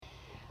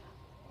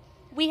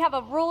We have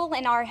a rule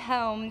in our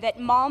home that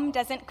Mom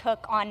doesn't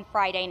cook on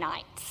Friday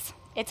nights.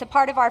 It's a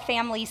part of our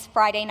family's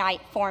Friday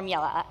night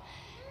formula.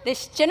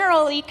 This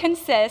generally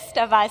consists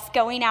of us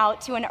going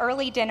out to an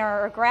early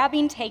dinner or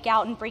grabbing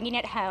takeout and bringing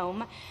it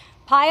home,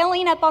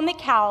 piling up on the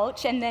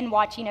couch, and then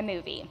watching a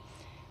movie.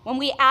 When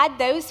we add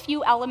those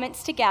few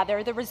elements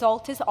together, the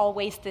result is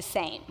always the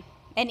same.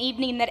 An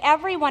evening that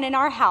everyone in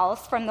our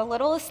house, from the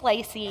littlest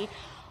Lacy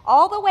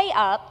all the way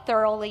up,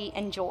 thoroughly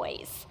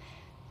enjoys.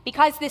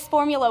 Because this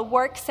formula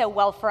works so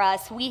well for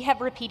us, we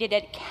have repeated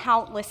it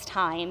countless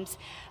times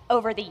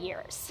over the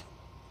years.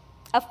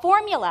 A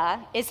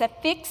formula is a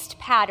fixed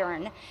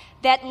pattern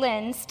that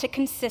lends to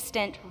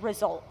consistent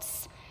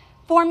results.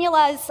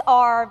 Formulas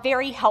are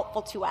very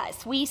helpful to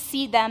us. We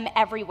see them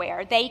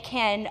everywhere. They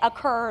can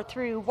occur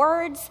through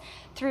words,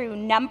 through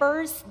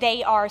numbers.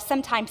 They are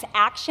sometimes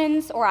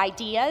actions or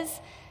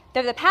ideas.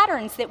 They're the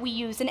patterns that we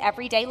use in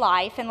everyday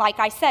life, and like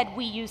I said,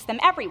 we use them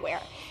everywhere.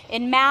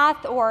 In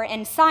math or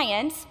in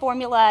science,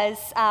 formulas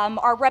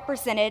are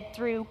represented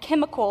through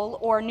chemical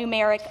or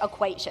numeric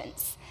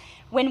equations.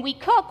 When we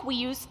cook, we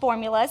use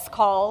formulas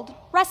called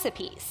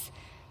recipes.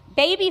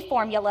 Baby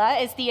formula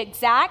is the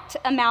exact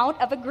amount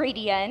of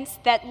ingredients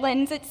that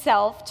lends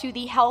itself to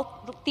the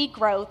healthy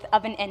growth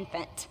of an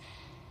infant.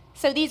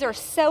 So these are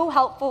so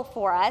helpful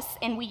for us,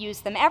 and we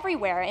use them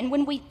everywhere. And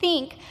when we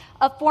think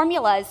of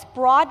formulas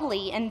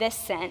broadly in this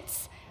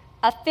sense,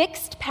 a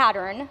fixed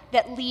pattern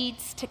that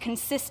leads to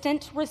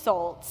consistent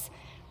results,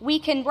 we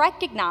can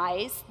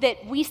recognize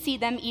that we see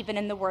them even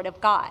in the Word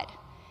of God.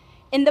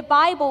 In the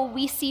Bible,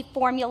 we see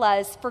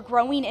formulas for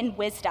growing in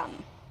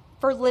wisdom,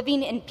 for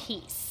living in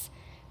peace,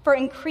 for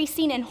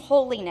increasing in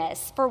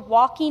holiness, for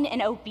walking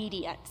in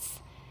obedience.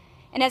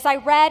 And as I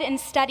read and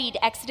studied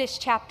Exodus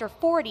chapter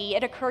 40,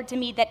 it occurred to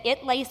me that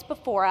it lays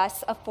before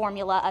us a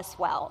formula as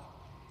well,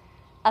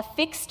 a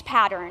fixed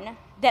pattern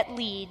that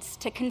leads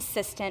to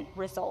consistent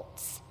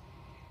results.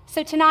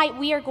 So tonight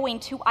we are going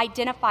to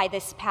identify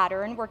this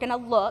pattern. We're going to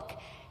look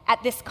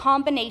at this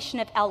combination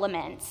of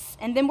elements,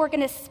 and then we're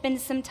going to spend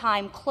some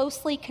time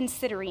closely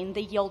considering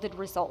the yielded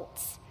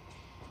results.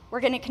 We're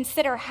going to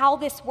consider how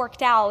this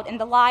worked out in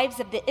the lives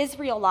of the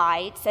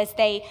Israelites as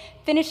they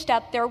finished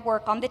up their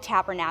work on the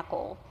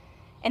tabernacle.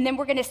 And then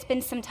we're going to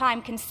spend some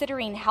time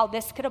considering how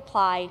this could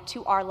apply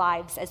to our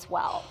lives as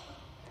well.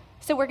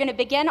 So we're going to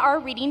begin our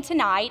reading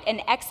tonight in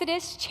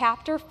Exodus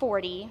chapter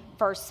 40,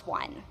 verse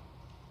 1.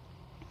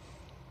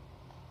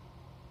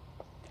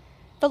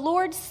 The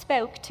Lord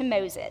spoke to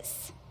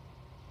Moses,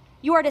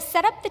 "You are to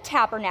set up the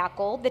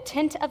tabernacle, the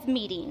tent of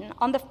meeting,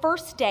 on the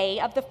first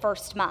day of the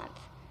first month.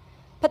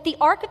 Put the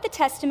ark of the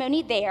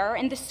testimony there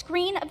and the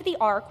screen of the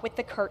ark with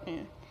the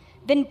curtain.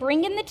 Then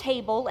bring in the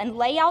table and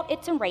lay out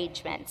its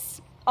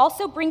arrangements.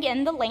 Also bring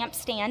in the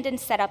lampstand and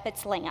set up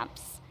its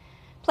lamps.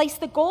 Place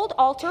the gold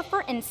altar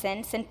for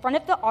incense in front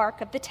of the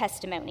ark of the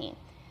testimony.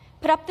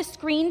 Put up the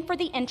screen for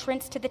the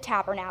entrance to the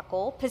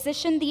tabernacle.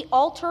 Position the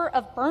altar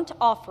of burnt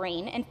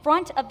offering in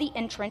front of the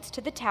entrance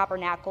to the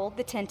tabernacle,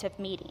 the tent of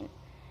meeting.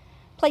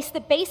 Place the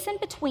basin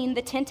between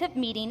the tent of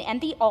meeting and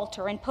the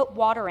altar and put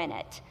water in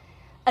it.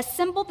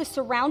 Assemble the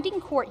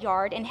surrounding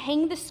courtyard and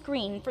hang the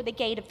screen for the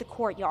gate of the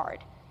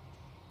courtyard.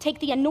 Take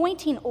the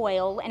anointing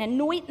oil and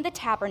anoint the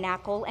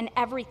tabernacle and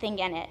everything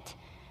in it.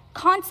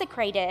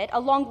 Consecrate it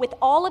along with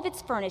all of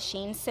its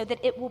furnishings so that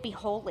it will be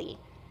holy.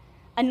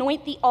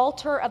 Anoint the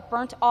altar of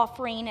burnt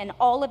offering and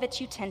all of its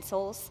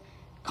utensils.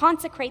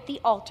 Consecrate the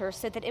altar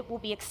so that it will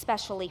be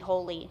especially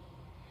holy.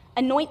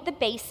 Anoint the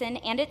basin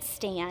and its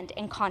stand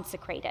and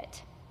consecrate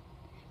it.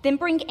 Then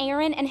bring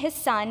Aaron and his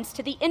sons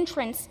to the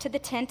entrance to the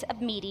tent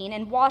of meeting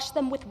and wash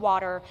them with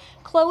water.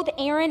 Clothe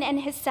Aaron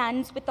and his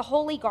sons with the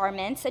holy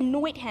garments,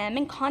 anoint him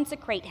and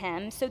consecrate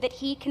him so that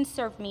he can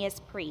serve me as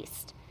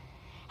priest.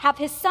 Have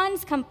his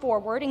sons come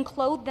forward and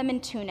clothe them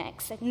in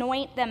tunics.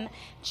 Anoint them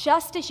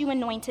just as you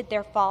anointed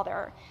their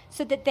father,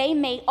 so that they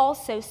may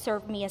also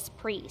serve me as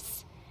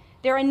priests.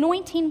 Their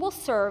anointing will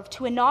serve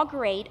to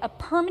inaugurate a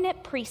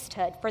permanent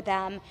priesthood for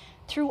them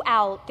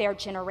throughout their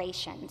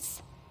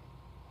generations."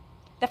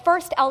 The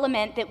first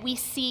element that we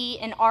see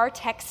in our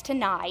text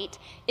tonight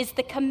is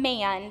the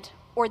command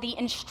or the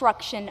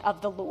instruction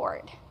of the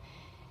Lord.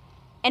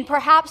 And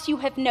perhaps you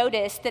have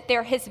noticed that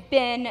there has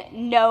been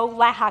no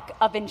lack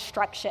of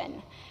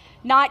instruction.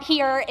 Not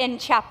here in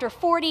chapter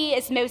 40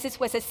 as Moses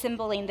was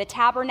assembling the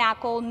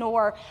tabernacle,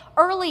 nor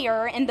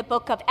earlier in the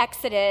book of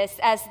Exodus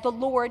as the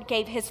Lord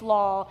gave his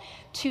law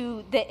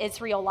to the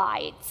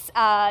Israelites.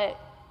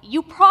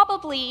 You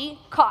probably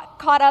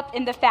caught up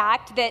in the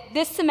fact that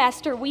this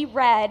semester we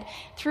read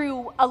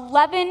through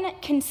 11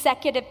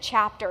 consecutive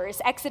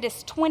chapters,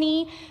 Exodus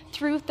 20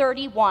 through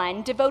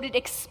 31, devoted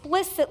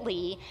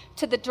explicitly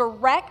to the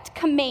direct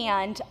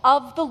command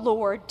of the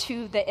Lord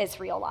to the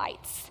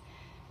Israelites.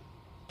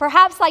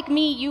 Perhaps like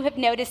me, you have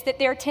noticed that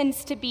there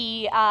tends to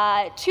be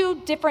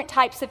two different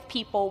types of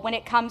people when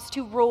it comes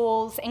to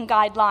rules and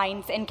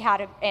guidelines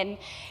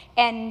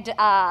and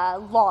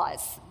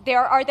laws.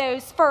 There are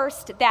those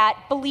first that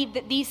believe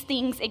that these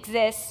things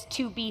exist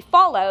to be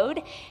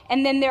followed,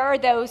 and then there are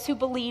those who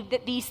believe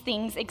that these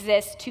things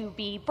exist to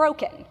be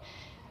broken.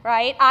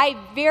 Right? I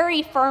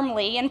very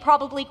firmly and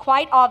probably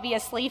quite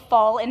obviously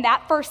fall in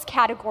that first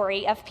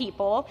category of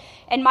people,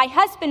 and my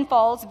husband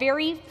falls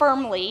very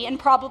firmly and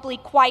probably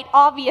quite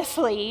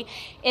obviously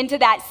into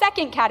that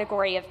second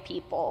category of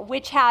people,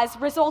 which has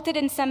resulted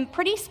in some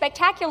pretty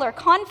spectacular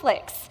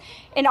conflicts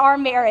in our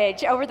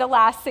marriage over the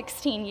last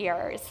 16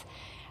 years.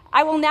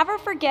 I will never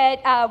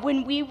forget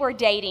when we were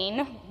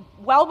dating,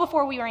 well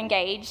before we were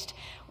engaged.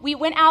 We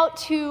went out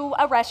to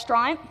a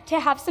restaurant to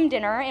have some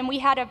dinner, and we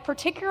had a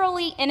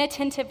particularly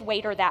inattentive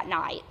waiter that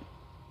night.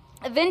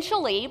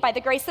 Eventually, by the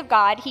grace of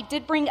God, he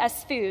did bring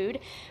us food,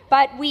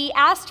 but we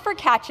asked for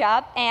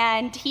ketchup,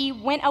 and he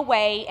went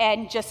away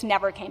and just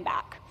never came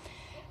back.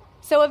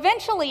 So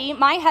eventually,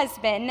 my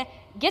husband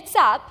gets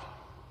up,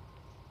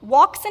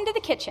 walks into the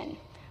kitchen,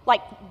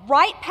 like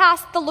right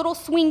past the little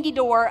swingy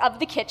door of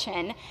the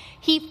kitchen.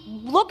 He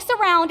looks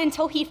around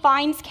until he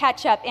finds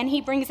ketchup, and he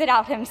brings it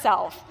out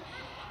himself.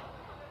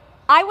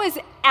 I was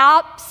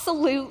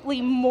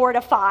absolutely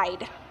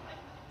mortified.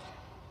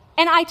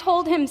 And I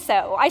told him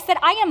so. I said,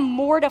 I am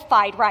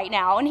mortified right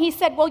now. And he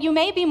said, well, you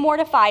may be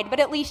mortified, but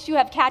at least you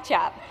have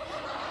ketchup.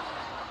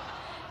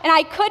 And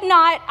I could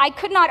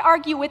not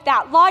argue with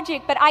that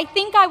logic, but I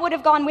think I would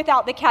have gone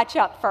without the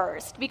ketchup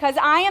first, because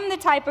I am the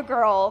type of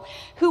girl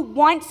who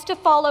wants to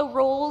follow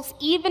rules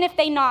even if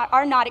they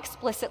are not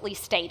explicitly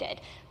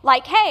stated.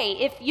 Like, hey,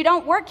 if you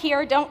don't work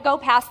here, don't go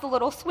past the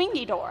little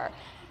swingy door.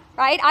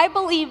 Right? I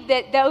believe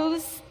that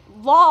those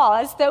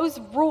laws, those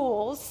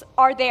rules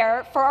are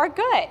there for our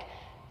good,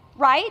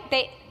 right?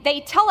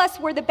 They tell us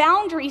where the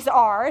boundaries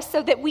are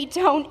so that we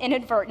don't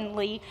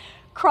inadvertently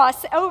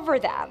cross over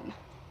them.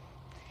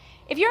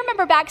 If you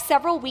remember back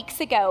several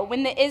weeks ago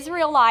when the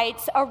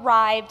Israelites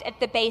arrived at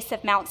the base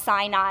of Mount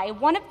Sinai,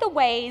 one of the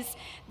ways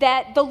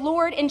that the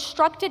Lord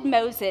instructed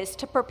Moses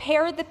to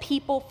prepare the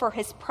people for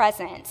his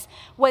presence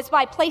was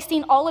by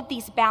placing all of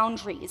these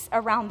boundaries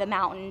around the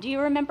mountain. Do you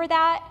remember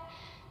that?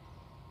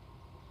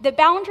 The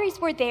boundaries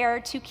were there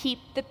to keep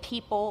the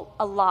people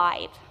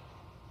alive.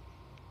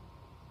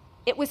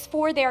 It was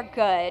for their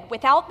good.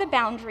 Without the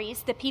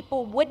boundaries, the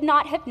people would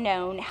not have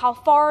known how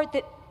far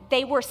that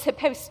they were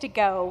supposed to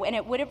go, and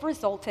it would have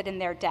resulted in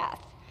their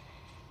death.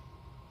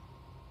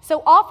 So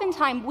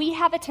oftentimes we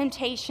have a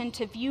temptation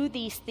to view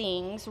these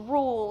things,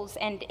 rules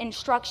and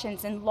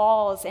instructions and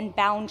laws and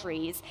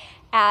boundaries,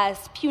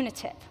 as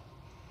punitive.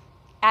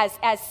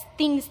 As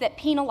things that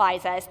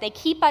penalize us. They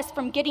keep us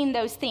from getting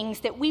those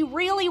things that we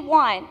really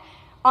want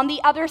on the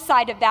other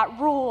side of that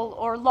rule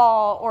or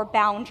law or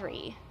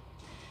boundary.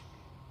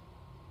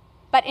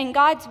 But in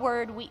God's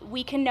word,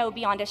 we can know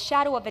beyond a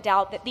shadow of a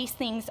doubt that these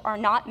things are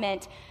not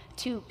meant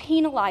to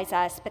penalize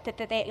us, but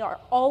that they are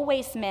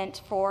always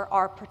meant for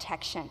our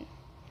protection.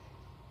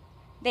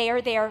 They are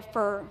there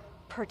for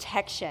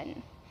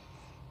protection.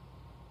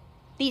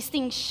 These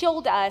things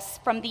shield us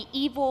from the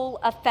evil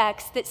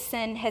effects that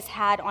sin has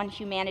had on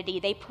humanity.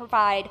 They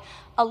provide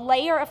a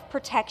layer of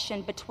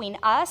protection between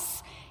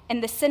us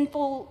and the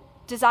sinful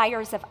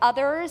desires of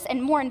others.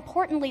 And more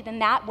importantly than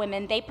that,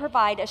 women, they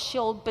provide a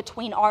shield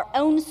between our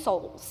own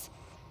souls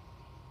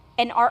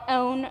and our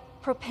own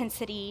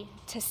propensity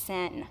to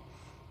sin.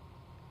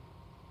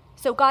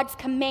 So God's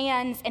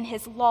commands and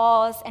his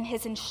laws and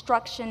his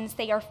instructions,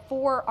 they are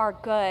for our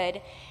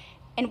good.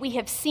 And we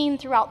have seen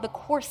throughout the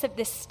course of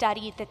this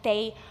study that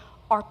they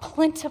are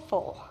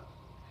plentiful.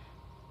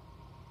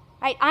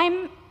 Right?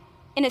 I'm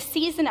in a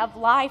season of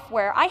life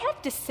where I have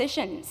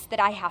decisions that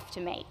I have to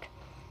make.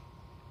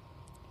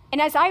 And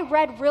as I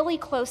read really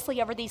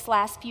closely over these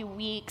last few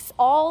weeks,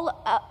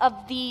 all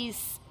of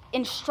these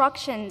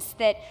instructions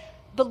that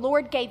the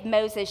Lord gave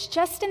Moses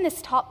just in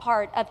this top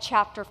part of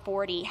chapter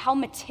 40, how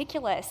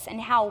meticulous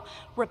and how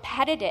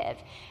repetitive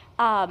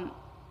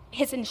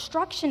his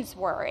instructions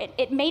were,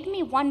 it made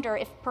me wonder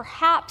if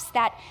perhaps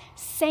that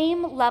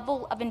same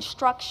level of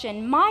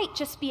instruction might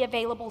just be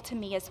available to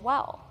me as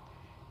well.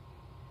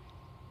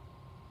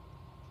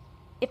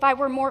 If I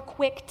were more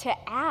quick to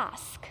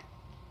ask,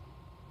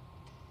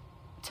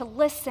 to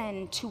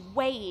listen, to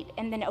wait,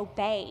 and then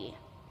obey.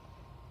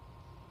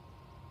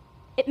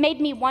 It made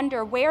me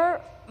wonder,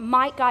 where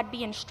might God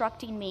be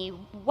instructing me?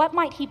 What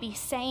might he be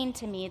saying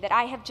to me that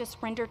I have just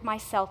rendered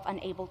myself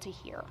unable to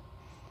hear?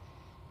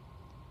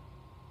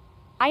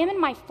 I am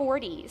in my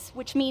 40s,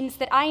 which means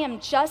that I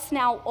am just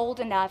now old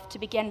enough to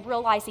begin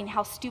realizing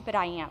how stupid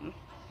I am.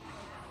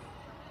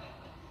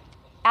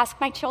 Ask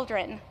my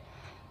children,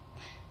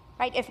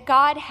 right? If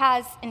God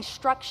has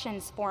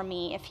instructions for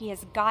me, if he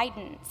has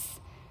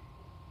guidance,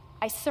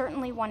 I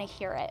certainly want to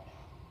hear it.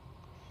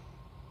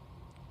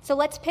 So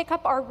let's pick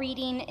up our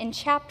reading in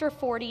chapter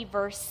 40,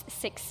 verse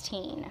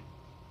 16.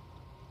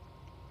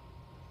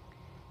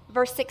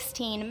 Verse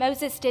 16,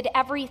 Moses did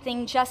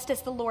everything just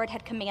as the Lord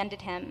had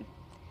commanded him.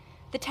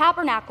 The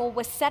tabernacle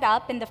was set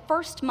up in the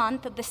first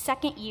month of the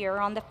second year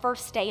on the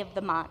first day of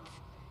the month.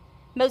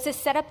 Moses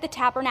set up the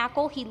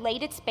tabernacle. He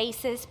laid its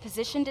bases,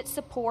 positioned its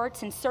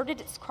supports,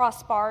 inserted its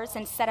crossbars,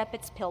 and set up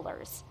its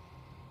pillars.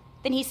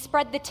 Then he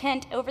spread the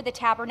tent over the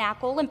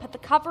tabernacle and put the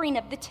covering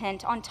of the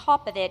tent on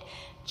top of it,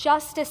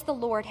 just as the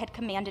Lord had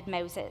commanded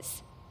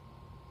Moses.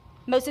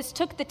 Moses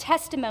took the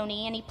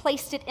testimony and he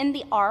placed it in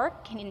the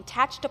ark, and he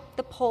attached up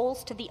the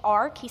poles to the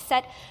ark. He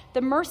set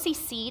the mercy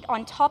seat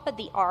on top of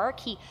the ark.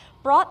 He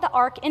brought the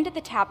ark into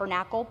the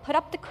tabernacle, put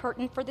up the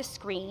curtain for the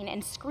screen,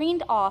 and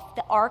screened off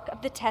the ark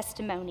of the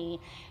testimony,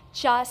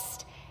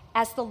 just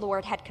as the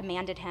Lord had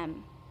commanded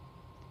him.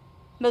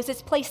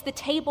 Moses placed the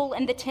table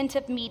in the tent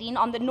of meeting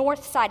on the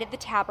north side of the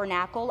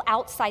tabernacle,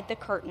 outside the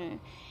curtain.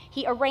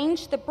 He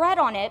arranged the bread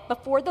on it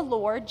before the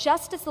Lord,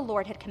 just as the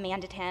Lord had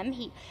commanded him.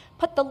 He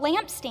put the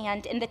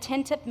lampstand in the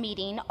tent of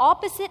meeting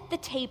opposite the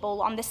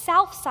table on the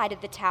south side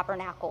of the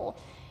tabernacle,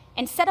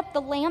 and set up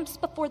the lamps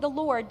before the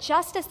Lord,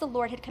 just as the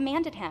Lord had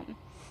commanded him.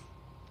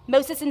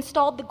 Moses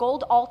installed the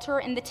gold altar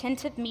in the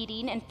tent of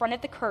meeting in front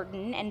of the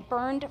curtain and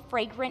burned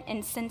fragrant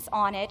incense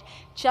on it,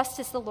 just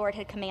as the Lord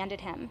had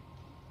commanded him.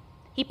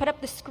 He put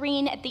up the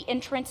screen at the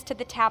entrance to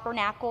the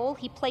tabernacle.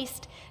 He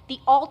placed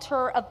the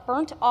altar of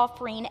burnt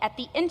offering at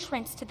the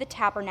entrance to the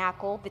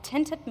tabernacle, the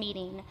tent of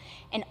meeting,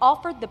 and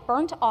offered the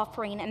burnt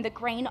offering and the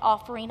grain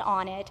offering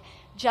on it,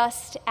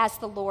 just as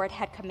the Lord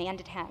had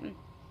commanded him.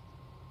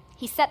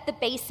 He set the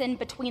basin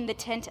between the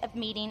tent of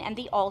meeting and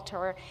the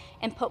altar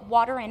and put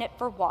water in it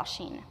for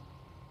washing.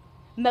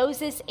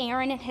 Moses,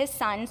 Aaron, and his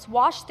sons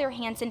washed their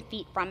hands and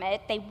feet from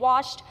it. They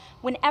washed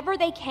whenever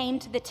they came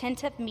to the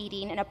tent of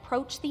meeting and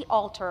approached the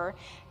altar,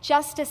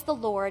 just as the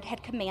Lord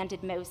had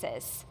commanded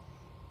Moses.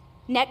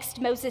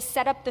 Next, Moses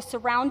set up the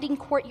surrounding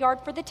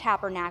courtyard for the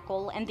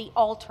tabernacle and the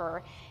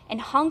altar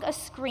and hung a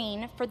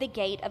screen for the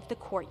gate of the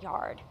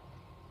courtyard.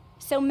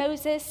 So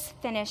Moses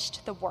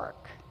finished the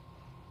work.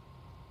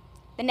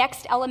 The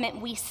next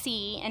element we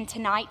see in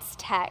tonight's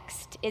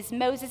text is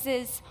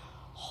Moses'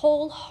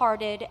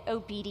 wholehearted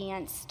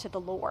obedience to the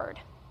Lord.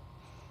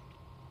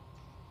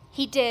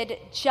 He did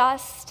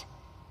just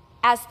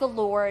as the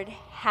Lord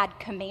had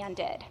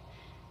commanded.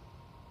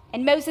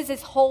 And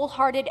Moses'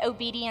 wholehearted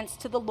obedience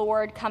to the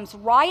Lord comes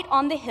right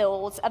on the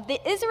heels of the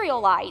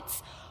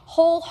Israelites'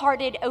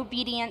 wholehearted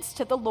obedience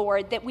to the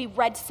Lord that we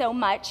read so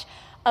much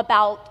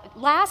about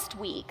last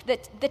week.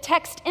 The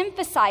text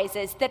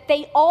emphasizes that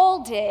they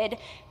all did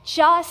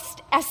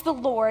just as the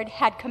Lord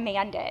had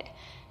commanded.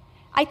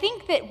 I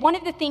think that one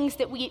of the things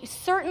that we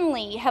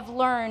certainly have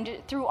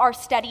learned through our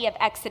study of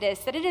Exodus,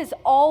 that it is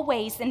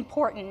always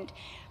important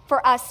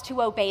for us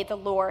to obey the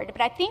Lord. But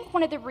I think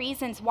one of the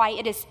reasons why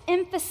it is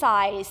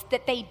emphasized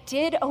that they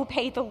did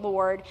obey the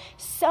Lord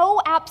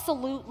so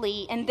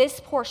absolutely in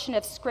this portion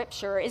of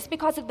Scripture is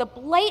because of the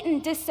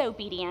blatant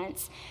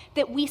disobedience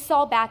that we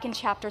saw back in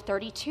chapter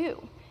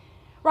 32.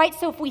 Right,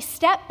 so if we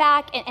step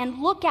back and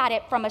look at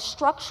it from a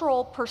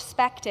structural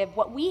perspective,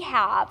 what we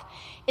have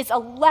is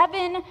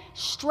 11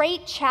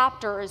 straight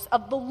chapters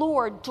of the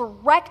Lord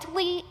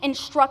directly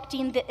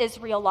instructing the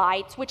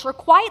Israelites, which are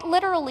quite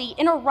literally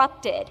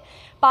interrupted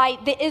by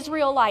the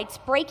Israelites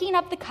breaking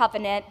up the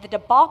covenant, the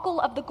debacle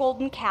of the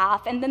golden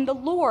calf, and then the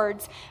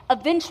Lord's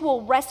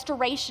eventual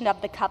restoration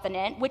of the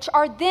covenant, which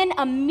are then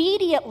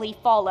immediately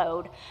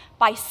followed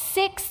by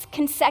 6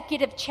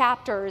 consecutive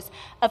chapters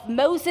of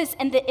Moses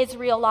and the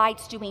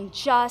Israelites doing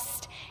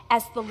just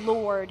as the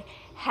Lord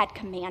had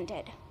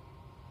commanded.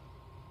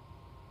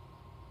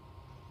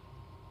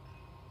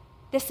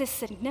 This is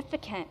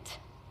significant.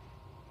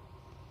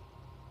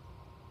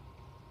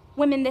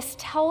 Women, this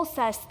tells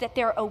us that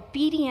their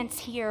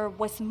obedience here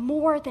was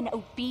more than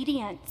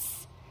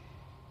obedience.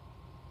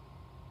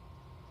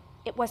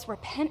 It was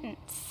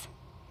repentance.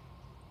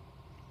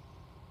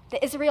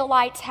 The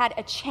Israelites had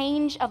a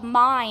change of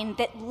mind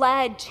that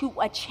led to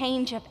a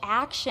change of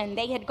action.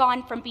 They had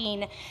gone from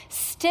being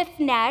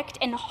stiff-necked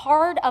and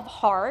hard of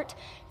heart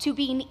to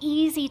being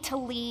easy to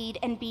lead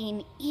and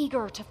being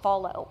eager to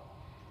follow.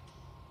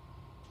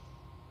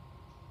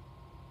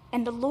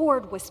 And the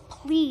Lord was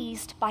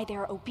pleased by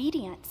their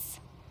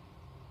obedience.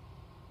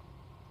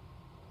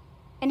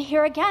 And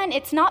here again,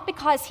 it's not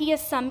because he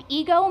is some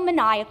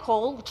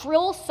egomaniacal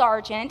drill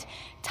sergeant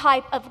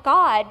type of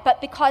God, but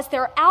because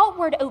their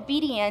outward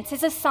obedience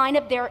is a sign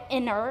of their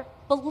inner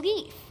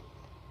belief.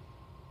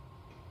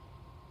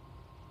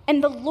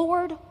 And the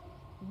Lord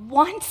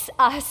wants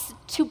us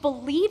to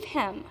believe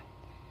him.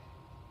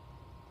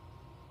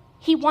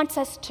 He wants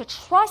us to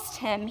trust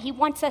him. He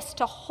wants us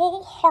to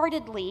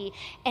wholeheartedly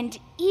and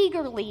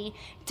eagerly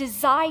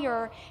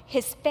desire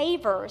his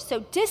favor. So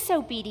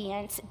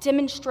disobedience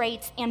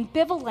demonstrates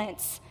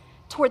ambivalence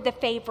toward the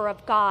favor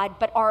of God,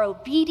 but our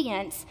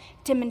obedience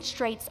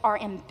demonstrates our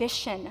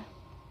ambition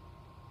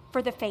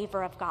for the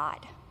favor of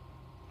God.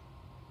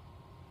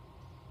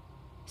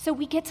 So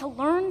we get to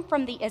learn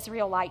from the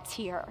Israelites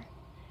here,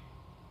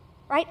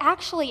 right?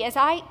 Actually, as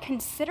I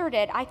considered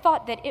it, I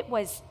thought that it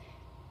was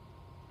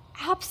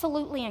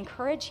absolutely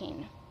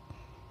encouraging,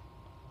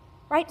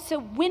 right? So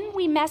when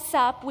we mess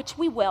up, which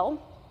we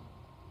will,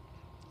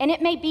 And it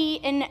may be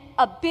in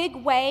a big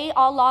way,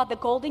 a la the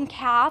golden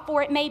calf,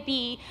 or it may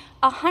be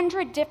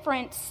 100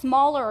 different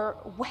smaller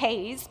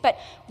ways. But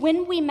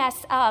when we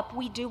mess up,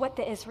 we do what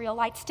the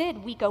Israelites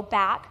did. We go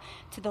back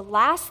to the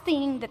last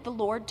thing that the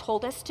Lord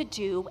told us to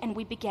do, and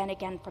we begin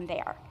again from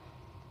there.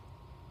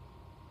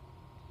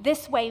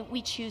 This way,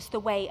 we choose the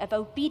way of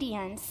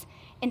obedience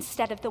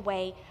instead of the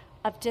way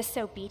of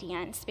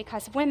disobedience,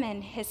 because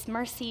women, his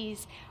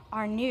mercies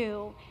are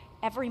new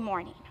every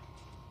morning.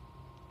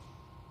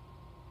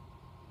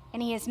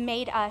 And he has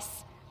made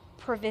us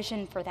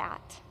provision for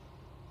that.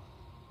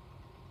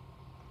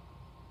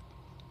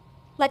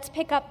 Let's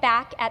pick up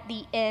back at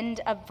the end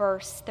of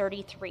verse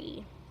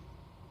 33.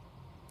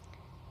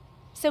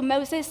 So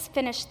Moses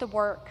finished the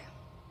work.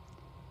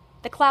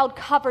 The cloud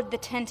covered the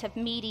tent of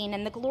meeting,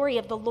 and the glory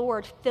of the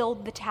Lord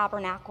filled the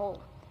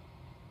tabernacle.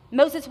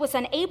 Moses was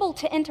unable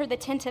to enter the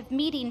tent of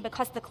meeting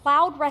because the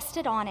cloud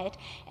rested on it,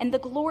 and the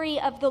glory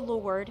of the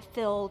Lord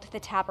filled the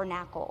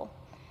tabernacle.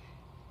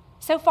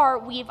 So far,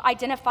 we've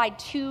identified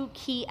two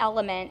key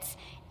elements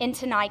in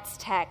tonight's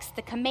text: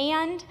 the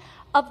command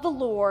of the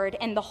Lord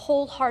and the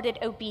wholehearted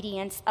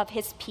obedience of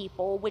his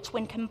people, which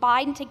when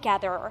combined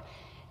together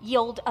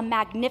yield a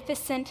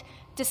magnificent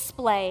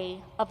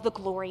display of the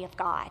glory of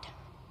God.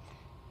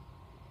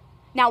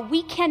 Now,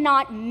 we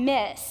cannot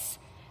miss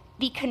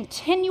the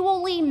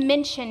continually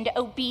mentioned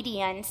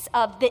obedience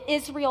of the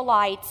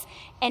Israelites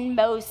and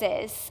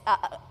Moses,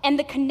 and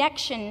the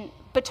connection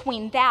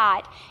between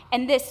that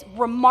and this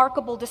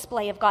remarkable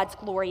display of God's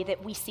glory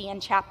that we see in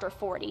chapter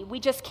 40. We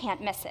just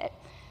can't miss it.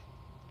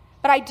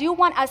 But I do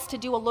want us to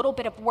do a little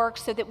bit of work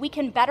so that we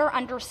can better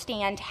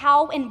understand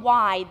how and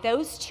why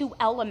those two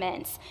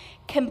elements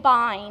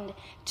combined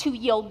to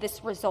yield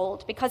this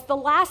result. Because the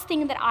last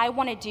thing that I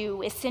want to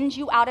do is send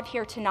you out of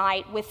here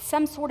tonight with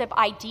some sort of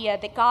idea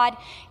that God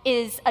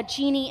is a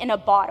genie in a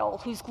bottle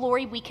whose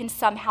glory we can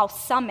somehow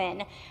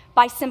summon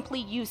by simply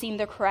using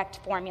the correct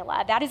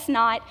formula. That is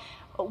not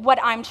what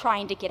I'm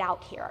trying to get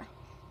out here.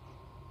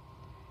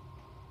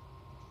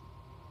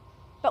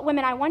 But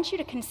women, I want you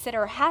to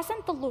consider,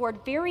 hasn't the Lord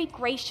very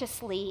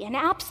graciously and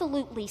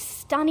absolutely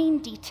stunning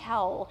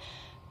detail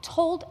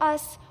told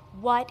us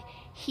what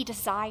he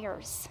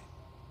desires?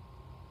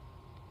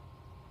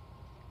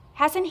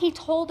 Hasn't he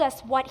told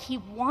us what he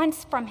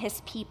wants from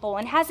his people?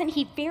 And hasn't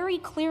he very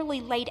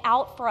clearly laid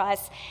out for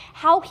us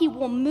how he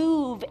will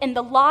move in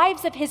the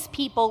lives of his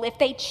people if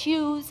they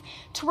choose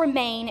to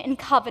remain in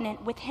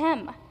covenant with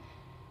him?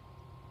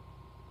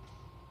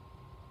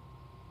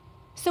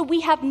 So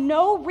we have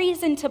no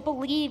reason to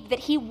believe that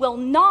he will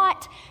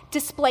not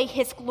display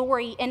his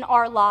glory in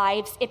our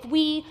lives if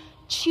we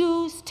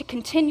choose to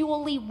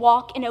continually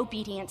walk in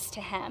obedience to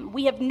him.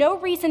 We have no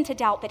reason to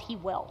doubt that he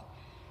will.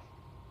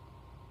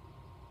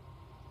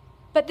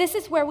 But this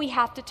is where we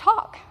have to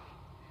talk.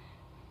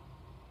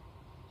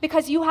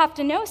 Because you have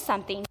to know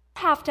something. You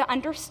have to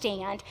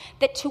understand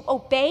that to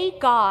obey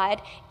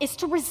God is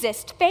to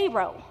resist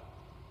Pharaoh.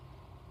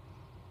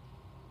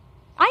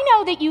 I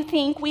know that you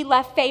think we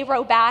left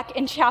Pharaoh back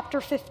in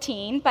chapter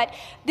 15, but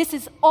this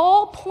is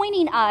all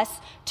pointing us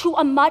to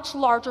a much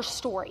larger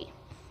story.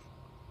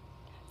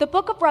 The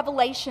book of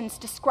Revelations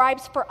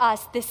describes for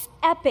us this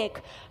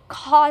epic,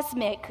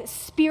 cosmic,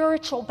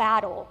 spiritual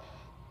battle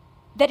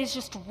that is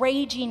just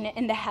raging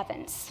in the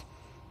heavens,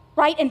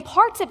 right? And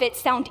parts of it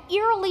sound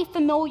eerily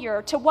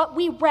familiar to what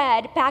we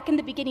read back in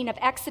the beginning of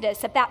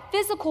Exodus, of that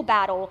physical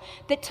battle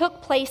that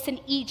took place in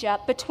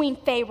Egypt between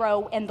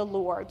Pharaoh and the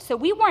Lord. So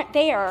we weren't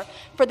there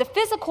for the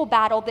physical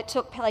battle that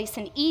took place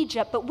in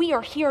Egypt, but we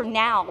are here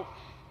now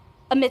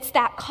amidst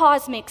that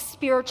cosmic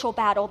spiritual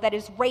battle that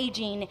is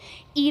raging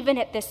even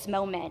at this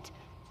moment.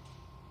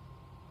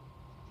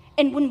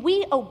 And when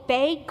we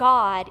obey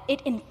God,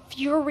 it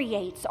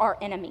infuriates our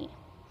enemy.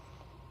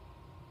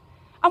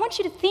 I want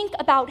you to think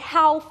about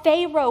how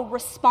Pharaoh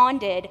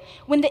responded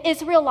when the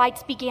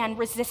Israelites began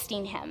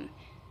resisting him.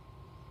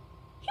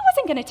 He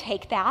wasn't going to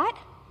take that,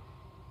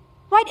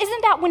 right?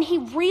 Isn't that when he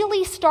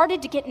really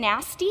started to get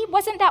nasty?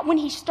 Wasn't that when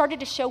he started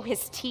to show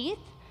his teeth?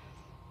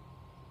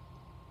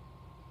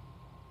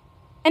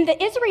 And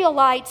the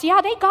Israelites,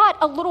 yeah, they got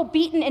a little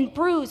beaten and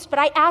bruised, but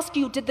I ask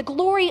you, did the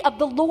glory of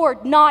the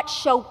Lord not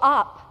show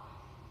up?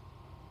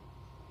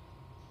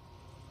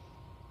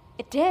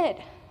 It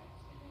did.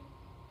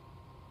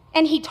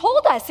 And he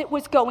told us it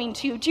was going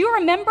to. Do you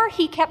remember?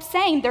 He kept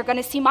saying, they're going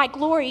to see my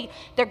glory.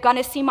 They're going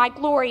to see my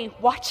glory.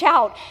 Watch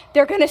out.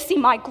 They're going to see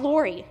my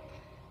glory.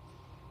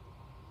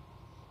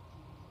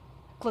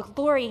 The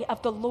glory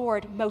of the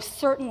Lord most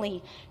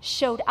certainly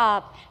showed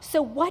up.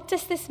 So what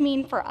does this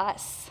mean for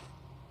us?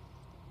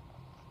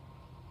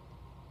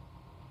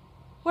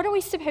 What are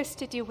we supposed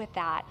to do with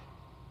that?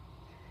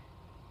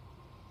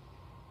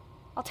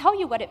 I'll tell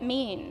you what it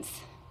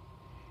means.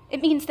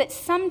 It means that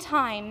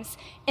sometimes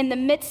in the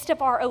midst of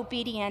our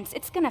obedience,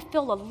 it's going to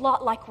feel a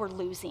lot like we're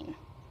losing.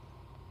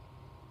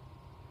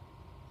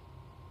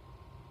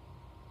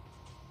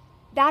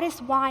 That is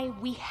why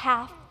we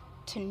have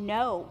to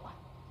know.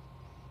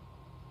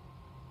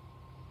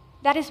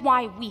 That is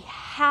why we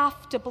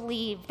have to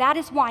believe. That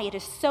is why it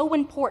is so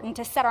important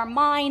to set our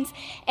minds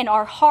and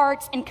our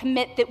hearts and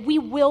commit that we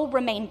will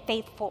remain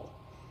faithful.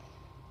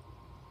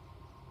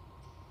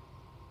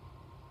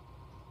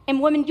 And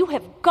women, you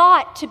have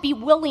got to be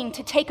willing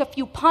to take a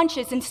few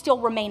punches and still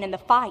remain in the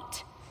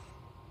fight.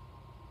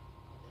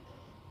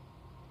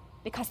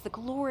 Because the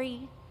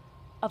glory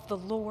of the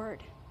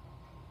Lord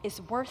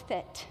is worth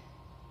it.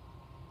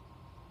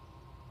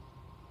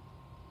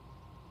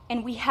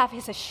 And we have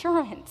his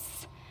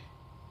assurance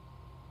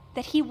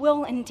that he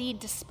will indeed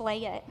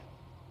display it.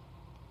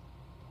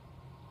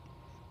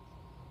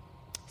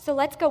 So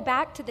let's go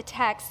back to the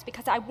text,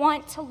 because I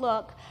want to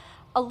look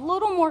a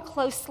little more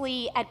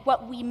closely at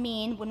what we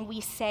mean when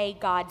we say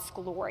God's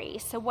glory.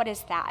 So what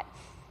is that?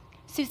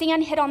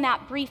 Suzanne hit on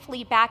that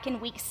briefly back in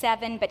week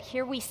 7, but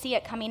here we see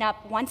it coming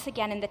up once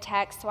again in the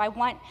text, so I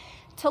want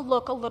to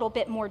look a little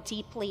bit more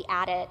deeply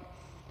at it.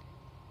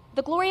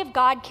 The glory of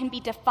God can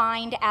be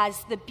defined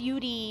as the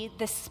beauty,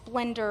 the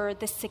splendor,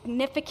 the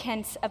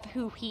significance of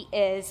who he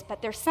is,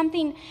 but there's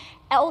something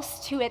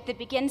else to it that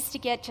begins to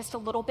get just a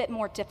little bit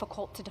more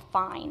difficult to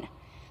define.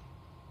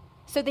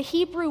 So the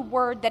Hebrew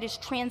word that is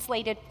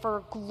translated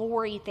for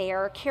glory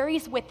there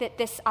carries with it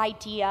this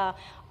idea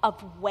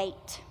of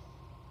weight,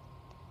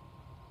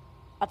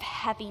 of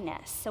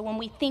heaviness. So when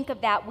we think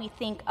of that, we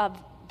think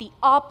of the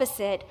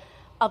opposite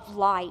of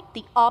light,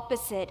 the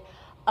opposite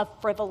of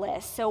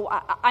frivolous. So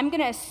I'm going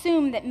to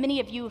assume that many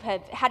of you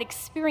have had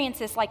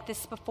experiences like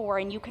this before,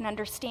 and you can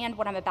understand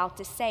what I'm about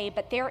to say,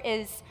 but there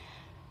is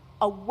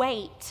a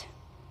weight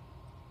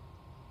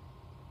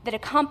that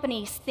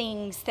accompanies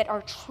things that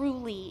are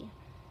truly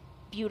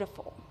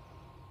beautiful.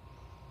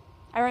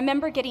 I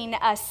remember getting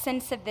a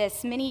sense of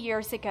this many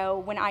years ago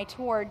when I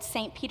toured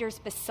St. Peter's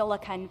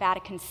Basilica in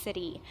Vatican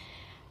City.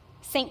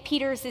 St.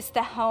 Peter's is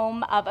the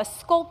home of a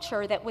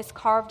sculpture that was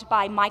carved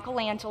by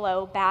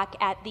Michelangelo back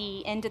at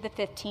the end of the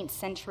 15th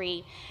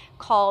century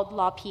called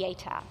La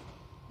Pietà,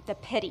 the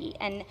Pity.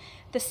 And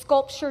the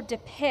sculpture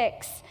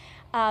depicts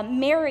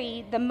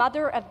Mary, the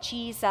mother of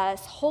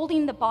Jesus,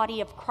 holding the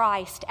body of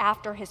Christ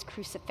after his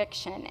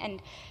crucifixion.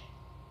 And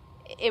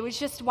it was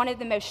just one of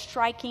the most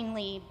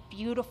strikingly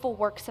beautiful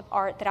works of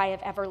art that I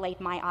have ever laid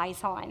my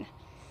eyes on.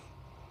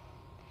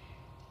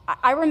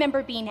 I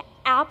remember being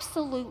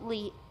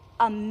absolutely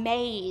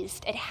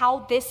amazed at how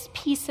this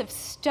piece of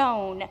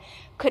stone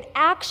could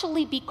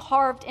actually be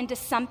carved into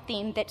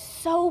something that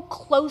so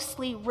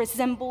closely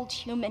resembled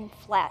human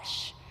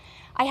flesh.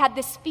 I had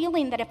this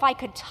feeling that if I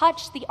could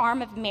touch the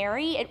arm of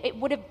Mary, it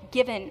would have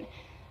given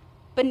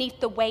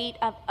beneath the weight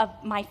of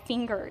my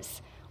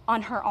fingers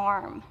on her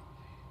arm.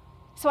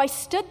 So I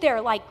stood there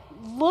like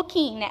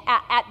looking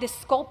at this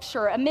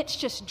sculpture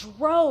amidst just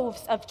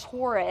droves of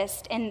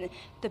tourists, and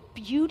the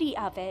beauty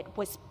of it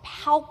was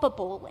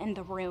palpable in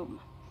the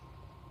room.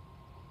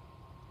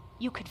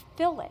 You could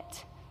feel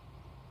it.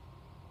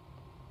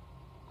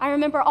 I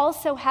remember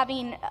also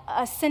having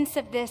a sense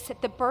of this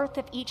at the birth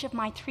of each of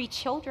my 3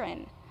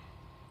 children.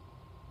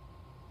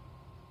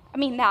 I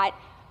mean, that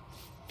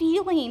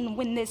feeling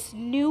when this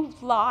new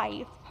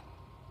life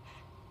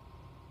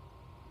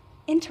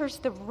enters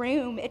the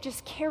room, it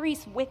just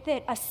carries with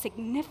it a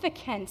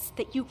significance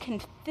that you can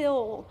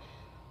feel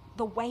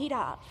the weight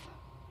of.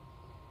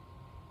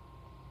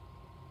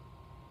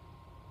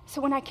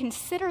 So when I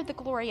consider the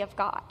glory of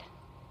God,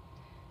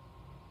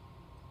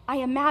 I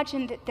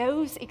imagine that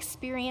those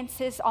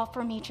experiences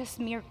offer me just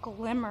mere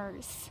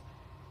glimmers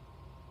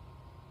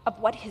of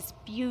what his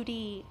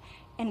beauty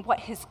and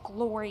what his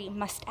glory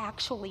must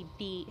actually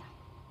be.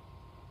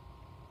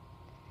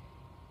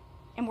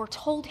 And we're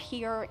told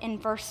here in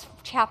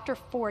chapter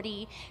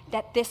 40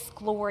 that this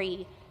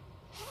glory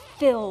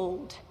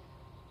filled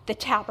the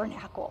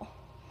tabernacle.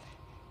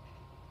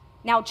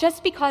 Now,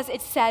 just because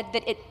it said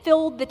that it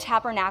filled the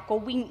tabernacle,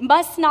 we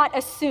must not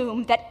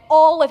assume that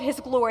all of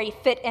his glory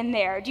fit in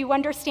there. Do you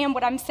understand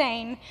what I'm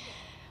saying?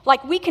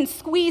 Like, we can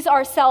squeeze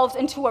ourselves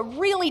into a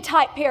really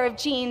tight pair of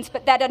jeans,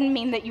 but that doesn't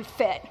mean that you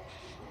fit,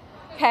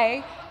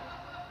 okay?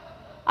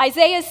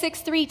 Isaiah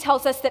 6:3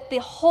 tells us that the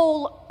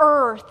whole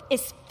earth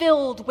is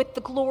filled with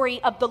the glory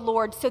of the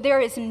Lord, so there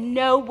is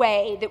no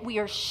way that we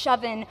are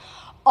shoving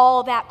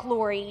all that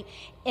glory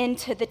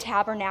into the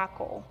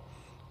tabernacle.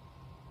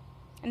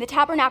 And the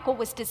tabernacle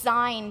was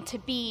designed to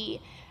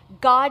be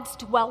God's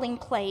dwelling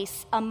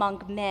place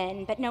among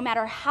men, but no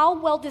matter how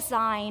well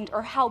designed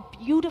or how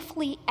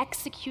beautifully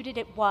executed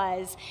it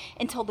was,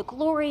 until the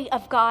glory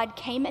of God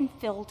came and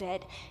filled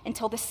it,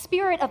 until the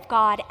Spirit of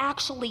God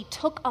actually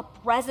took up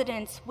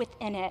residence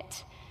within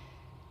it,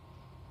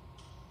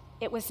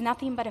 it was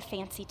nothing but a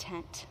fancy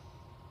tent.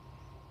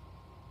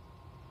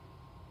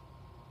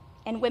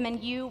 And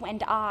women, you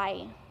and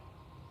I,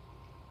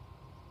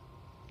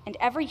 and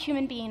every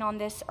human being on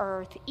this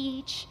earth,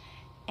 each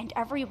and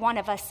every one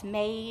of us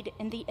made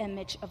in the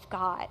image of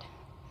God.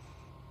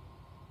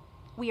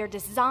 We are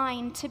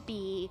designed to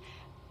be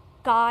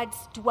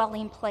God's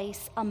dwelling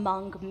place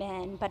among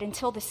men, but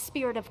until the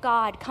Spirit of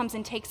God comes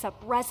and takes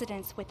up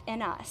residence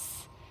within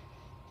us,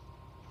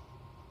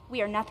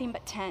 we are nothing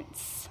but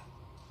tents.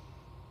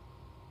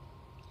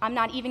 I'm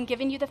not even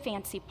giving you the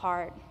fancy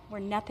part. We're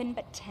nothing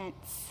but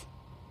tents.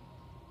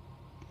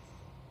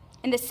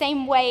 In the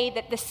same way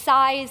that the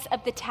size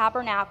of the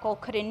tabernacle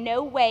could in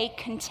no way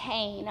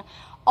contain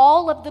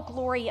all of the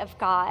glory of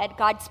God,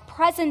 God's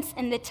presence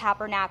in the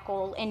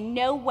tabernacle in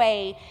no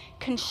way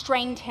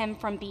constrained him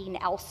from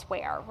being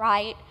elsewhere,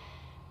 right?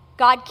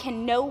 God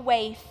can no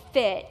way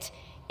fit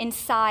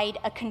inside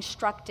a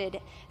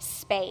constructed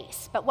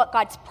space. But what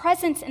God's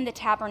presence in the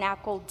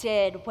tabernacle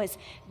did was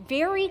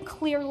very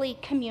clearly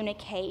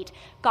communicate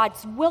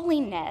God's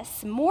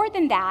willingness. More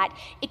than that,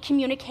 it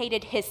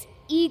communicated his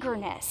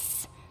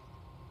eagerness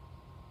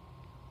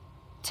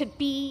to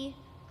be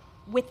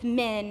with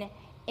men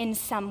in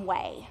some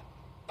way.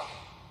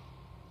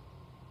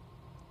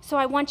 So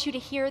I want you to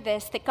hear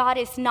this, that God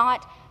is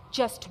not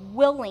just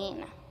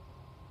willing,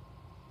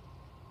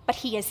 but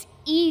he is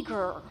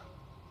eager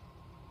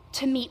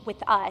to meet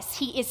with us.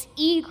 He is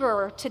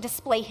eager to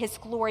display his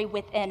glory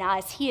within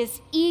us. He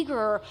is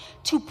eager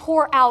to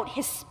pour out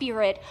his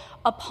Spirit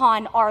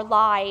upon our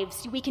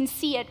lives. We can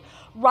see it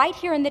right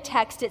here in the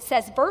text. It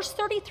says, verse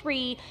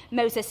 33,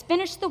 Moses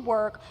finished the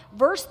work.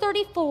 Verse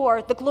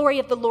 34, the glory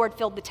of the Lord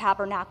filled the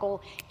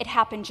tabernacle. It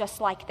happened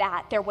just like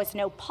that. There was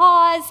no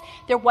pause.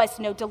 There was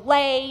no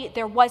delay.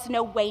 There was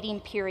no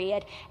waiting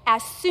period.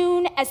 As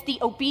soon as the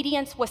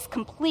obedience was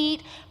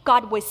complete,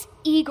 God was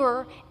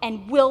eager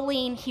and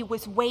willing. He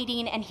was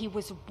waiting and he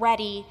was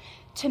ready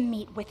to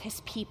meet with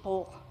his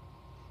people.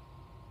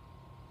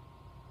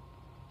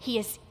 He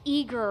is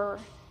eager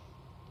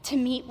to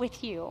meet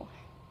with you.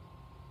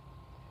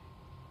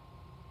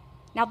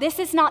 Now, this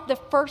is not the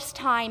first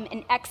time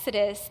in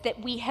Exodus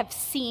that we have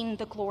seen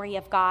the glory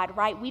of God,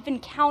 right? We've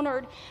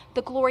encountered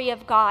the glory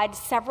of God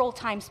several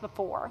times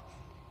before.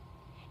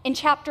 In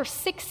chapter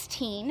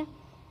 16,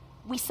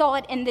 we saw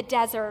it in the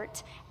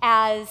desert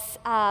as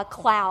a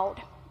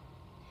cloud.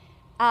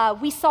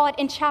 We saw it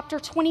in chapter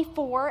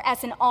 24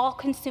 as an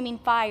all-consuming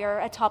fire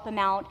atop a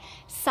Mount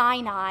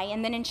Sinai.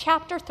 And then in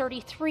chapter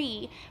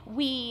 33,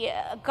 we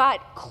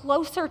got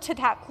closer to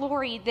that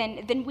glory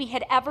than we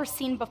had ever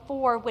seen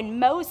before when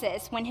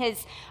Moses, when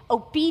his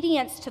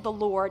obedience to the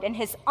Lord and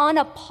his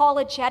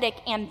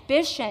unapologetic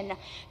ambition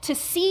to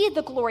see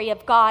the glory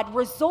of God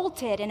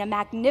resulted in a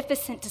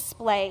magnificent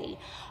display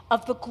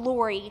of the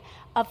glory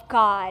of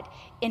God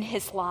in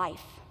his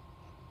life.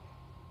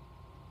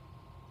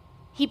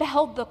 He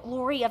beheld the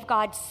glory of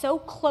God so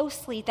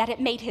closely that it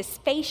made his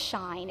face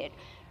shine. It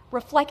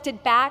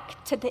reflected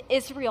back to the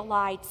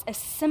Israelites a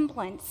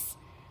semblance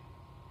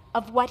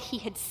of what he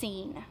had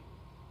seen.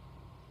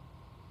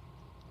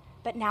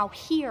 But now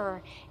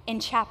here in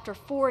chapter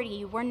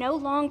 40, we're no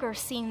longer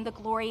seeing the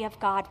glory of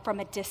God from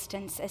a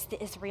distance as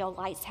the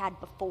Israelites had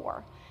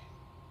before.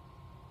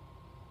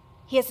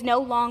 He is no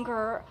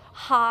longer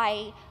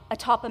high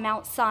atop a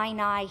Mount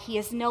Sinai. He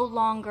is no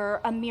longer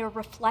a mere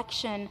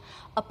reflection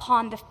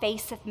upon the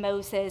face of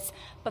Moses,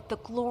 but the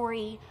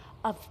glory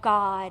of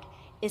God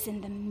is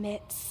in the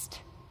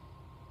midst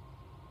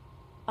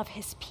of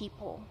his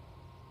people.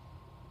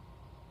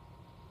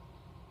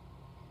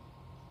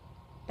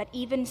 But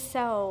even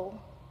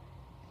so,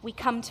 we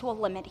come to a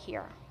limit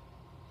here.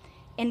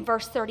 In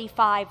verse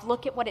 35,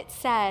 look at what it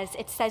says.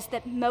 It says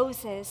that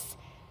Moses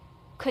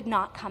could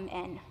not come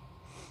in.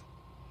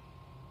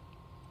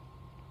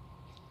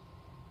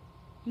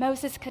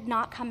 Moses could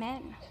not come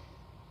in.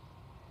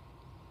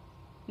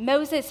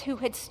 Moses, who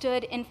had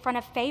stood in front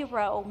of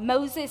Pharaoh,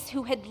 Moses,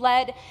 who had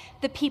led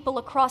the people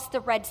across the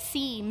Red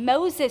Sea,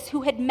 Moses,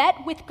 who had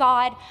met with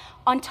God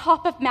on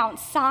top of Mount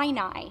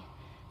Sinai.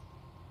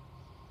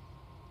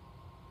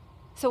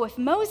 So if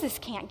Moses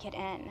can't get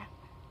in,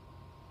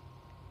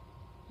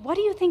 what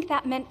do you think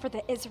that meant for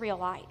the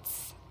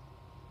Israelites?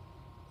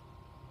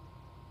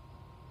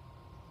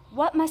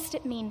 What must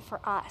it mean for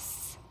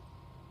us?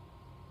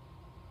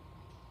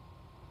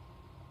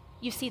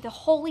 You see, the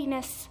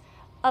holiness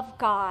of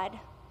God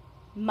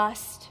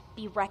must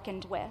be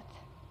reckoned with.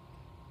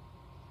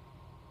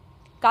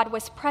 God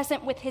was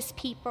present with his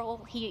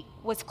people. He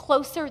was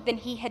closer than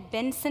he had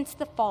been since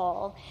the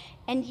fall,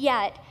 and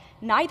yet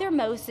neither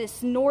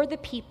Moses nor the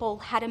people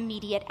had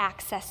immediate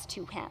access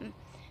to him.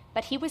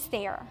 But he was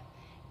there,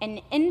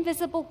 an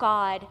invisible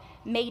God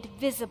made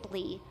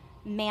visibly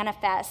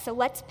manifest. So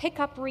let's pick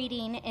up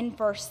reading in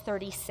verse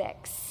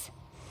 36.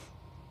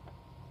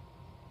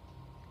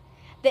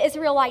 The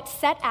Israelites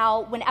set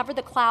out whenever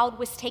the cloud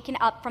was taken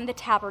up from the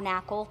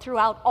tabernacle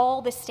throughout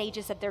all the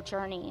stages of their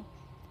journey.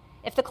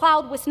 If the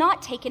cloud was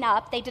not taken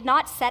up, they did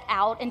not set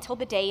out until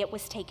the day it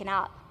was taken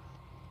up.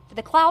 For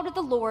the cloud of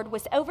the Lord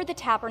was over the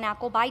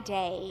tabernacle by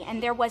day,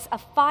 and there was a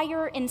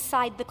fire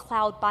inside the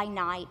cloud by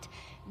night,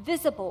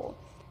 visible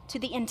to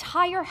the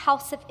entire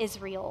house of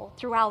Israel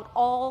throughout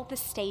all the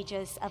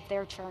stages of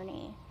their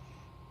journey.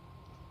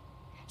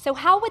 So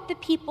how would the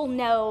people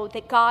know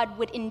that God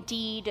would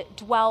indeed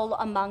dwell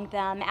among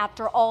them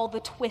after all the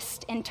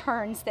twists and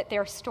turns that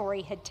their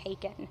story had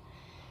taken?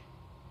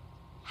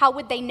 How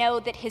would they know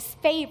that his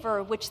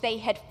favor, which they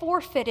had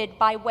forfeited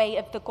by way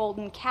of the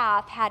golden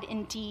calf, had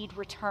indeed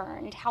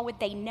returned? How would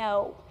they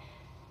know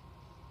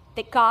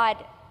that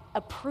God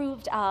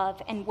approved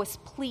of and was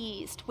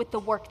pleased with the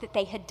work that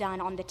they had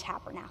done on the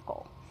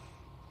tabernacle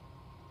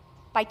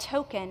by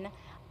token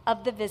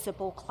of the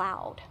visible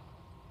cloud.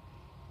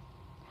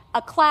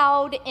 A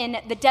cloud in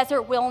the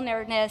desert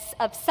wilderness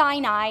of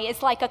Sinai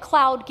is like a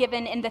cloud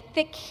given in the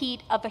thick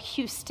heat of a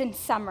Houston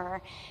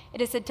summer.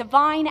 It is a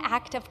divine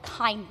act of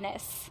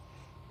kindness,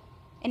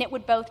 and it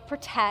would both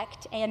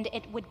protect and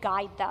it would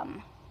guide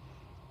them.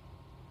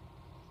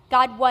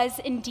 God was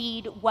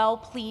indeed well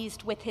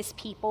pleased with his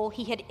people.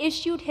 He had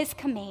issued his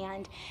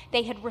command.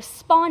 They had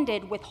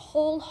responded with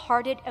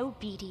wholehearted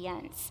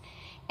obedience,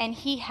 and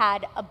he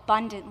had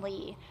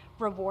abundantly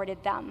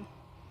rewarded them.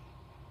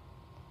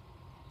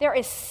 There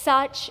is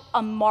such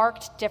a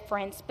marked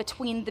difference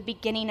between the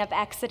beginning of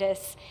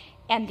Exodus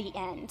and the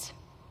end.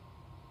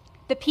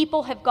 The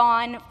people have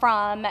gone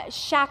from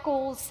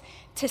shackles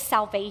to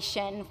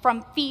salvation,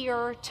 from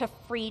fear to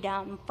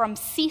freedom, from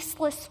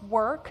ceaseless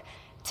work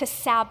to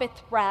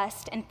Sabbath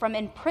rest, and from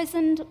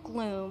imprisoned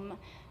gloom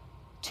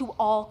to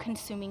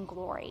all-consuming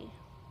glory.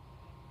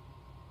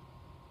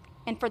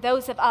 And for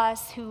those of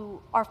us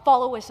who are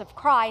followers of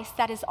Christ,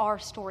 that is our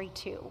story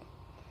too.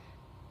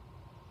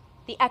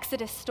 The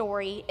Exodus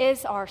story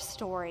is our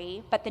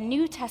story, but the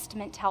New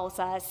Testament tells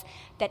us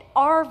that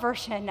our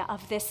version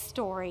of this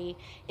story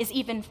is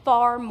even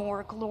far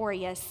more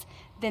glorious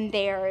than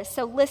theirs.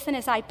 So listen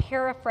as I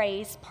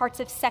paraphrase parts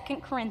of 2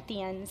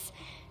 Corinthians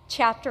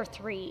chapter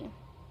 3.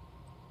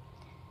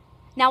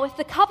 Now, if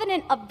the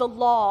covenant of the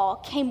law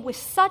came with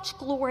such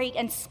glory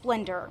and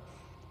splendor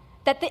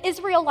that the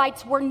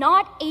Israelites were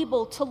not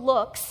able to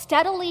look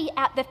steadily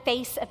at the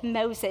face of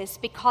Moses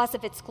because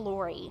of its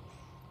glory,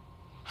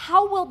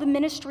 how will the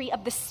ministry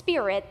of the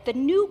Spirit, the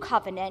new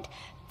covenant,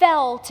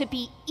 fail to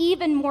be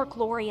even more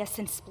glorious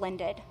and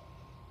splendid?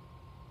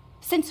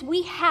 Since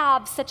we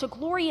have such a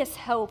glorious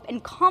hope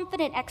and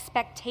confident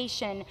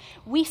expectation,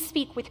 we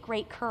speak with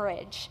great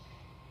courage.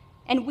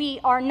 And we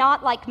are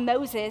not like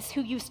Moses,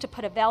 who used to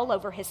put a veil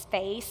over his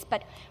face,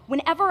 but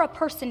whenever a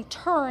person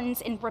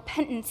turns in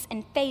repentance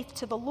and faith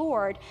to the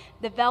Lord,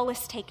 the veil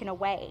is taken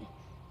away.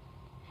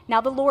 Now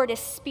the Lord is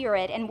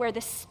Spirit, and where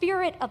the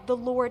Spirit of the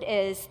Lord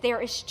is,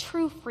 there is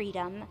true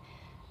freedom,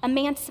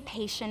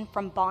 emancipation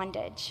from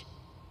bondage.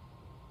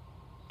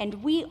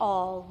 And we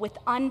all, with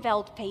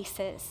unveiled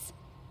faces,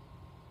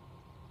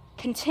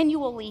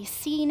 continually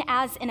seen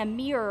as in a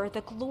mirror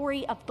the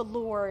glory of the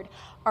Lord,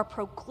 are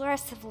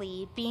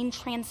progressively being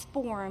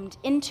transformed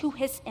into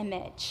his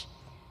image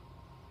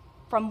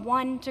from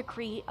one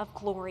degree of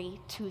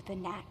glory to the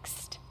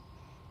next.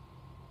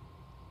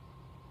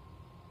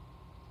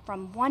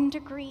 From one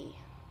degree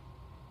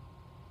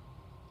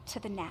to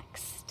the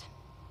next.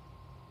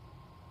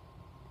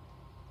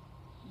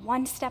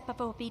 One step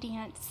of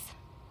obedience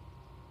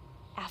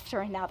after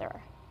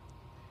another.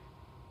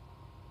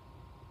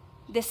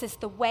 This is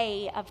the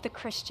way of the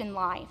Christian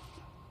life.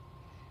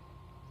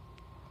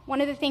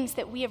 One of the things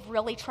that we have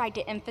really tried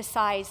to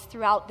emphasize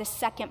throughout the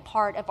second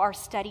part of our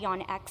study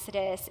on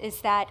Exodus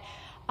is that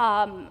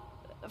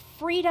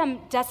freedom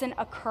doesn't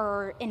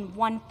occur in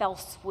one fell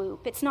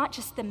swoop. It's not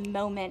just the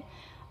moment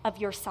of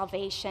your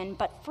salvation,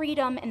 but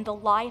freedom in the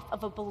life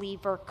of a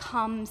believer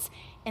comes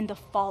in the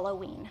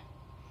following.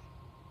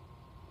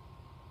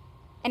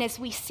 And as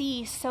we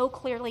see so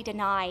clearly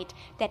tonight,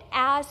 that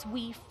as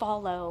we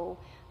follow,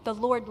 the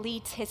Lord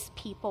leads his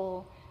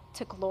people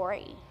to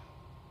glory.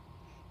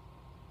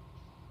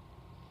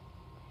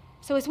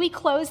 So as we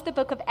close the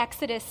book of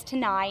Exodus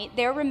tonight,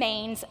 there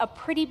remains a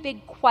pretty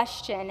big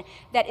question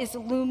that is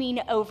looming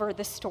over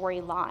the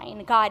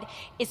storyline. God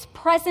is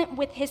present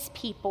with his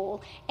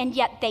people, and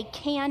yet they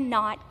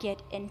cannot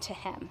get into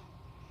him.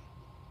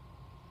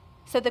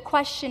 So the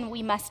question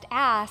we must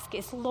ask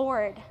is,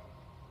 Lord,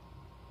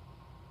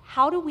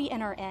 how do we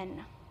enter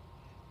in?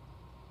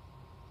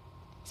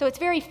 So it's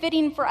very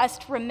fitting for us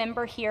to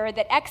remember here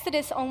that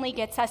Exodus only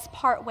gets us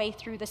partway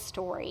through the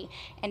story.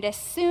 And as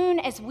soon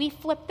as we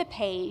flip the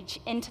page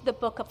into the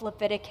book of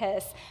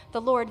Leviticus, the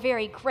Lord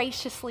very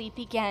graciously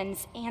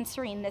begins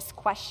answering this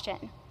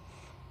question.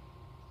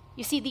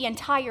 You see, the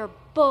entire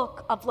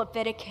book of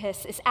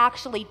Leviticus is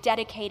actually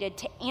dedicated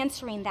to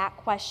answering that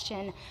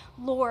question.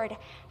 Lord,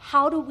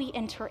 how do we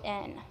enter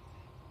in?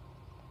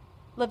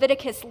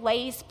 Leviticus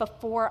lays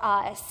before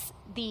us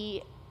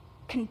the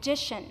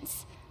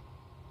conditions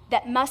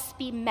that must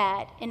be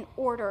met in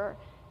order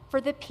for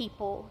the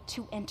people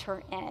to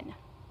enter in.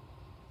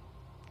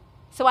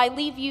 So I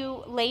leave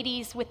you,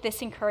 ladies, with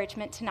this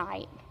encouragement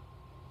tonight.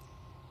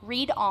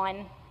 Read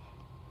on.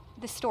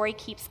 The story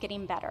keeps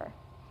getting better.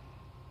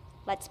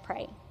 Let's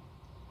pray.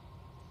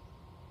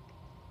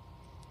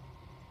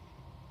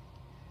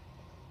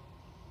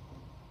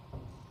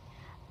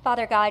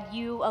 Father God,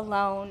 you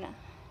alone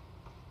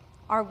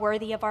are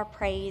worthy of our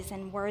praise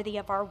and worthy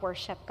of our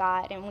worship,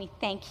 God, and we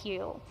thank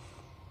you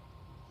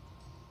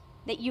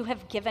that you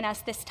have given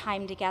us this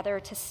time together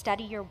to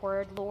study your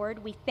word,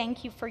 Lord. We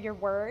thank you for your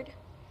word,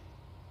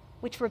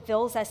 which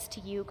reveals us to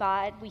you,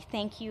 God. We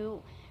thank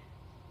you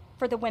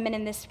for the women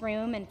in this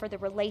room and for the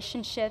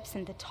relationships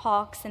and the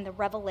talks and the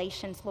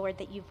revelations, Lord,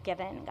 that you've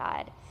given,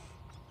 God.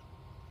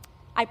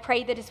 I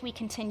pray that as we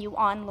continue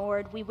on,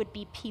 Lord, we would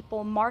be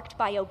people marked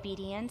by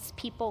obedience,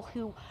 people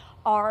who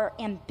are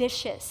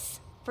ambitious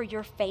for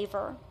your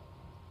favor,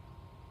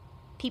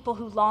 people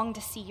who long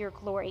to see your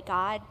glory,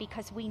 God,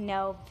 because we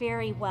know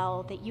very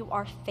well that you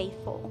are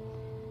faithful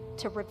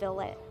to reveal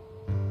it.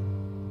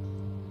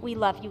 We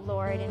love you,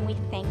 Lord, and we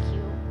thank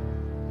you.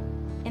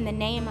 In the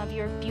name of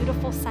your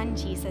beautiful Son,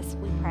 Jesus,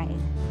 we pray.